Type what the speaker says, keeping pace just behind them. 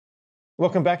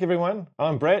Welcome back, everyone.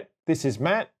 I'm Brett. This is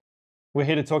Matt. We're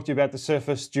here to talk to you about the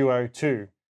Surface Duo 2.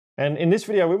 And in this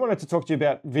video, we wanted to talk to you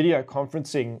about video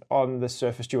conferencing on the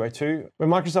Surface Duo 2. When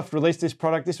Microsoft released this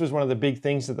product, this was one of the big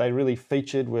things that they really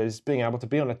featured, was being able to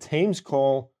be on a Teams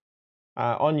call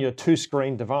on your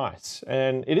two-screen device.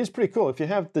 And it is pretty cool. If you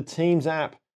have the Teams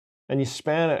app and you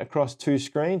span it across two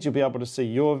screens, you'll be able to see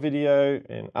your video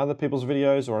and other people's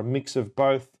videos, or a mix of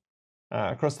both,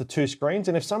 across the two screens.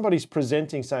 And if somebody's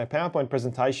presenting, say, a PowerPoint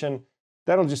presentation,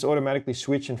 that'll just automatically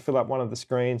switch and fill up one of the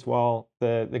screens while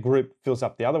the group fills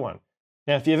up the other one.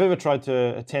 Now, if you've ever tried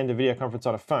to attend a video conference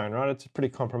on a phone, right, it's a pretty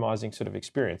compromising sort of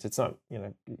experience. It's not,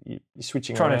 you're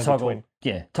switching Trying around to toggle,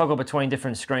 between. toggle between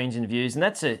different screens and views, and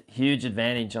that's a huge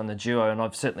advantage on the Duo, and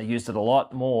I've certainly used it a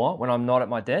lot more when I'm not at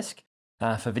my desk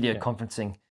for video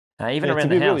conferencing, even around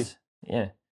the house.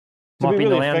 To be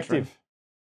really effective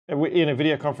in a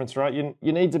video conference, right,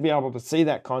 you need to be able to see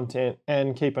that content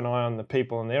and keep an eye on the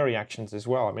people and their reactions as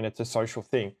well. I mean, it's a social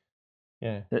thing.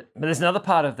 Yeah. But there's another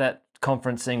part of that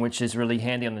conferencing which is really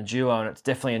handy on the Duo, and it's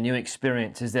definitely a new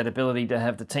experience, is that ability to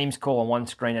have the Teams call on one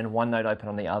screen and OneNote open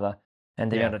on the other, and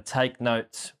be able to take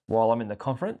notes while I'm in the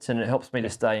conference, and it helps me to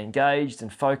stay engaged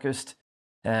and focused,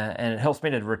 and it helps me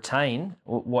to retain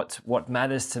what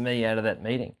matters to me out of that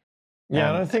meeting. Yeah,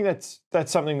 and I think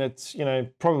that's something that's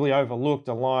probably overlooked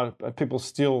a lot. People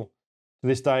still to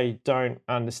this day don't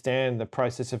understand the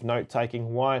process of note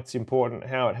taking, why it's important,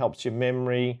 how it helps your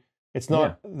memory. It's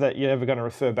not that you're ever going to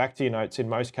refer back to your notes in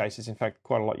most cases. In fact,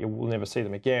 quite a lot you will never see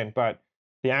them again. But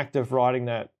the act of writing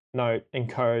that note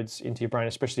encodes into your brain,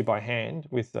 especially by hand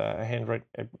with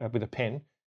with a pen.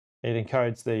 It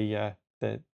encodes the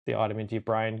item into your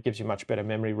brain, gives you much better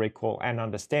memory recall and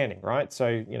understanding, right?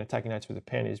 So, taking notes with a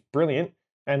pen is brilliant.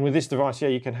 And with this device,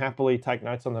 you can happily take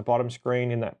notes on the bottom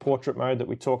screen in that portrait mode that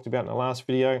we talked about in the last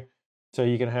video. So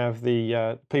you can have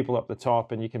the people up the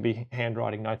top, and you can be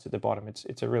handwriting notes at the bottom.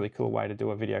 It's a really cool way to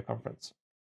do a video conference.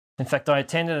 In fact, I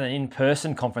attended an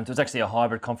in-person conference. It was actually a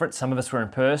hybrid conference. Some of us were in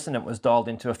person. It was dialed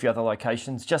into a few other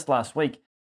locations just last week.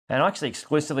 And I actually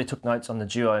exclusively took notes on the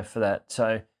Duo for that.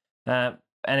 So,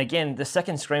 and again, the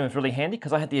second screen was really handy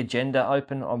because I had the agenda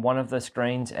open on one of the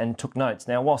screens and took notes.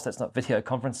 Now, whilst that's not video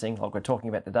conferencing like we're talking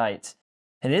about today,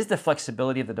 it is the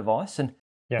flexibility of the device. And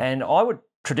I would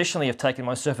traditionally have taken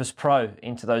my Surface Pro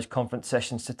into those conference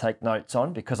sessions to take notes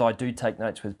on, because I do take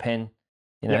notes with pen,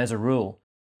 as a rule.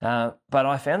 But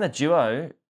I found the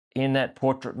Duo in that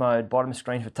portrait mode, bottom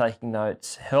screen for taking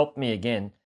notes, helped me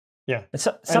again. Yeah.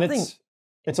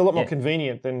 It's a lot more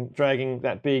convenient than dragging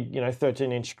that big,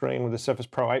 13-inch screen with the Surface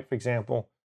Pro 8, for example,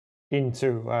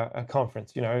 into a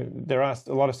conference. There are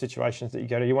a lot of situations that you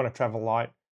go to, you want to travel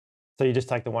light, so you just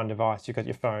take the one device, you've got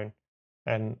your phone,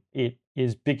 and it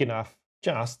is big enough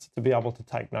just to be able to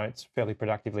take notes fairly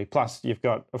productively. Plus, you've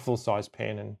got a full-size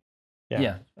pen, and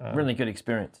really good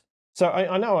experience. So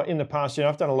I know in the past,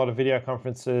 I've done a lot of video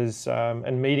conferences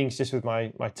and meetings just with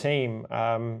my team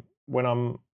when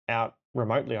I'm out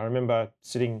remotely. I remember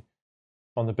sitting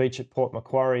on the beach at Port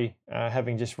Macquarie,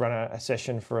 having just run a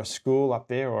session for a school up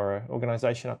there, or an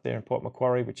organisation up there in Port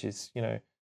Macquarie, which is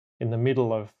in the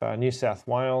middle of New South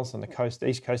Wales on the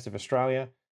east coast of Australia.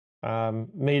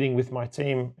 Meeting with my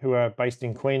team who are based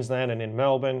in Queensland and in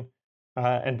Melbourne,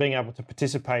 and being able to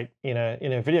participate in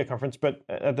a video conference. But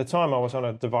at the time, I was on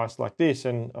a device like this,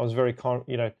 and I was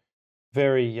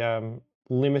very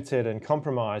limited and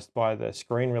compromised by the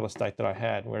screen real estate that I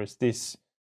had. Whereas this,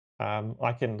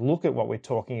 I can look at what we're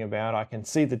talking about, I can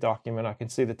see the document, I can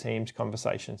see the Teams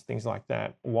conversations, things like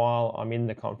that, while I'm in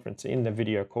the conference, in the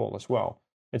video call as well.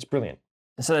 It's brilliant.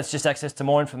 So that's just access to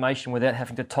more information without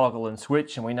having to toggle and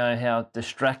switch, and we know how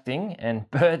distracting and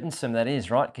burdensome that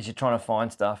is, right? Because you're trying to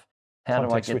find stuff. How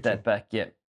do I get that back? Yeah,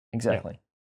 exactly.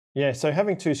 Yeah, so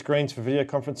having two screens for video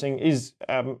conferencing is,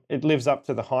 it lives up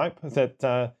to the hype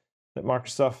that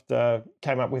Microsoft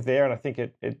came up with there, and I think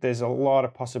there's a lot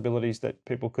of possibilities that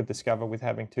people could discover with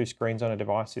having two screens on a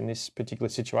device in this particular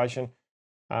situation.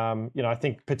 I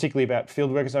think particularly about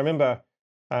field workers. I remember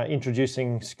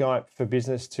introducing Skype for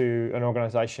Business to an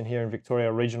organisation here in Victoria,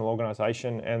 a regional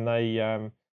organisation, and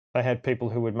they had people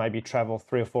who would maybe travel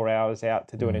 3 or 4 hours out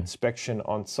to do an inspection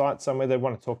on site somewhere. They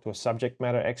want to talk to a subject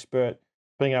matter expert.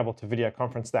 Being able to video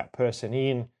conference that person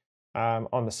in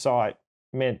on the site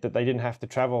meant that they didn't have to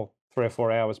travel 3 or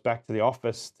 4 hours back to the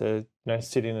office to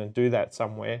sit in and do that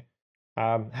somewhere.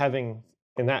 Having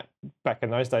back in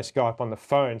those days, Skype on the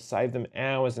phone saved them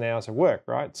hours and hours of work,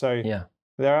 right? So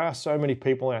there are so many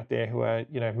people out there who are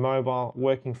mobile,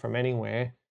 working from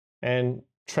anywhere, and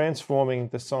transforming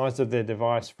the size of their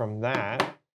device from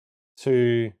that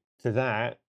to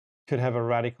that could have a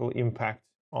radical impact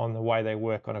on the way they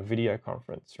work on a video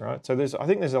conference, right? So I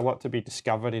think there's a lot to be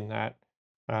discovered in that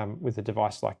with a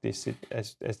device like this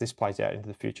as this plays out into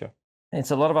the future.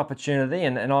 It's a lot of opportunity,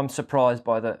 and I'm surprised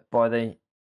by the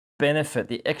benefit,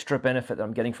 the extra benefit that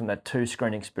I'm getting from that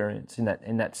 2-screen experience in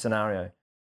that scenario.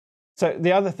 So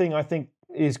the other thing I think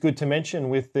is good to mention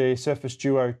with the Surface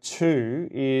Duo 2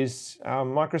 is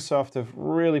Microsoft have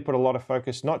really put a lot of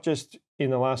focus, not just in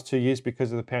the last 2 years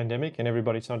because of the pandemic and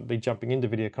everybody suddenly jumping into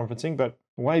video conferencing, but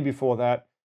way before that,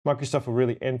 Microsoft were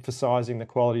really emphasizing the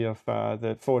quality of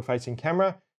the forward-facing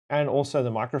camera and also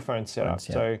the microphone setup.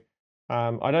 Yeah. So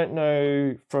I don't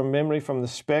know from memory from the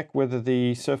spec whether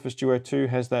the Surface Duo 2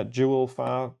 has that dual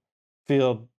far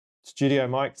field studio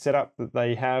mic setup that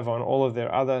they have on all of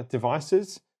their other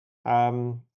devices.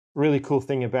 Really cool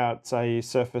thing about, say,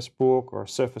 Surface Book or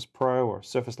Surface Pro or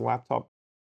Surface Laptop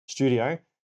Studio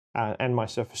and my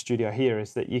Surface Studio here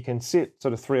is that you can sit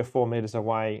sort of 3 or 4 meters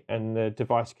away and the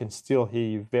device can still hear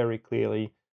you very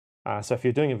clearly. So if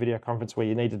you're doing a video conference where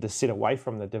you needed to sit away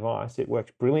from the device, it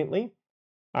works brilliantly.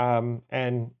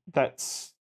 And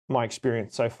that's my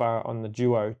experience so far on the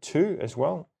Duo 2 as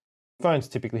well. Phones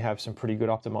typically have some pretty good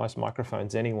optimized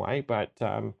microphones anyway, but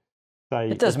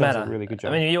it does matter. A really good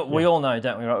job. I mean, we all know,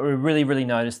 don't we? Right? We really, really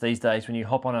notice these days when you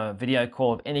hop on a video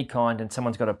call of any kind and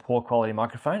someone's got a poor quality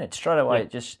microphone, it straight away it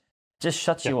just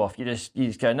shuts you off. You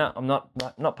just go, no, I'm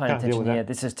not paying attention here.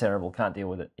 This is terrible. Can't deal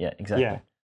with it. Yeah, exactly.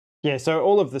 Yeah. So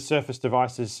all of the Surface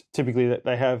devices typically that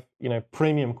they have,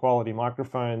 premium quality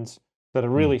microphones that are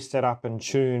really set up and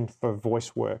tuned for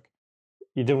voice work.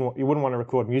 You wouldn't want to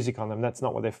record music on them. That's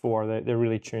not what they're for. They're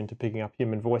really tuned to picking up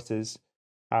human voices,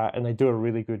 and they do a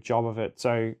really good job of it.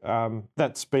 So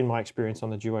that's been my experience on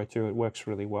the Duo 2. It works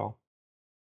really well.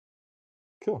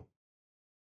 Cool.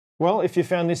 Well, if you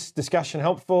found this discussion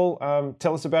helpful,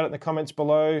 tell us about it in the comments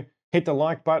below. Hit the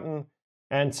like button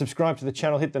and subscribe to the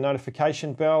channel. Hit the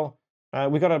notification bell.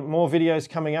 We've got more videos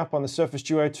coming up on the Surface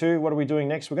Duo 2. What are we doing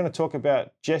next? We're going to talk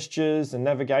about gestures and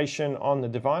navigation on the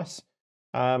device.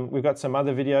 We've got some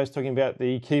other videos talking about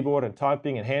the keyboard and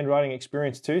typing and handwriting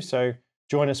experience too. So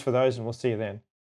join us for those and we'll see you then.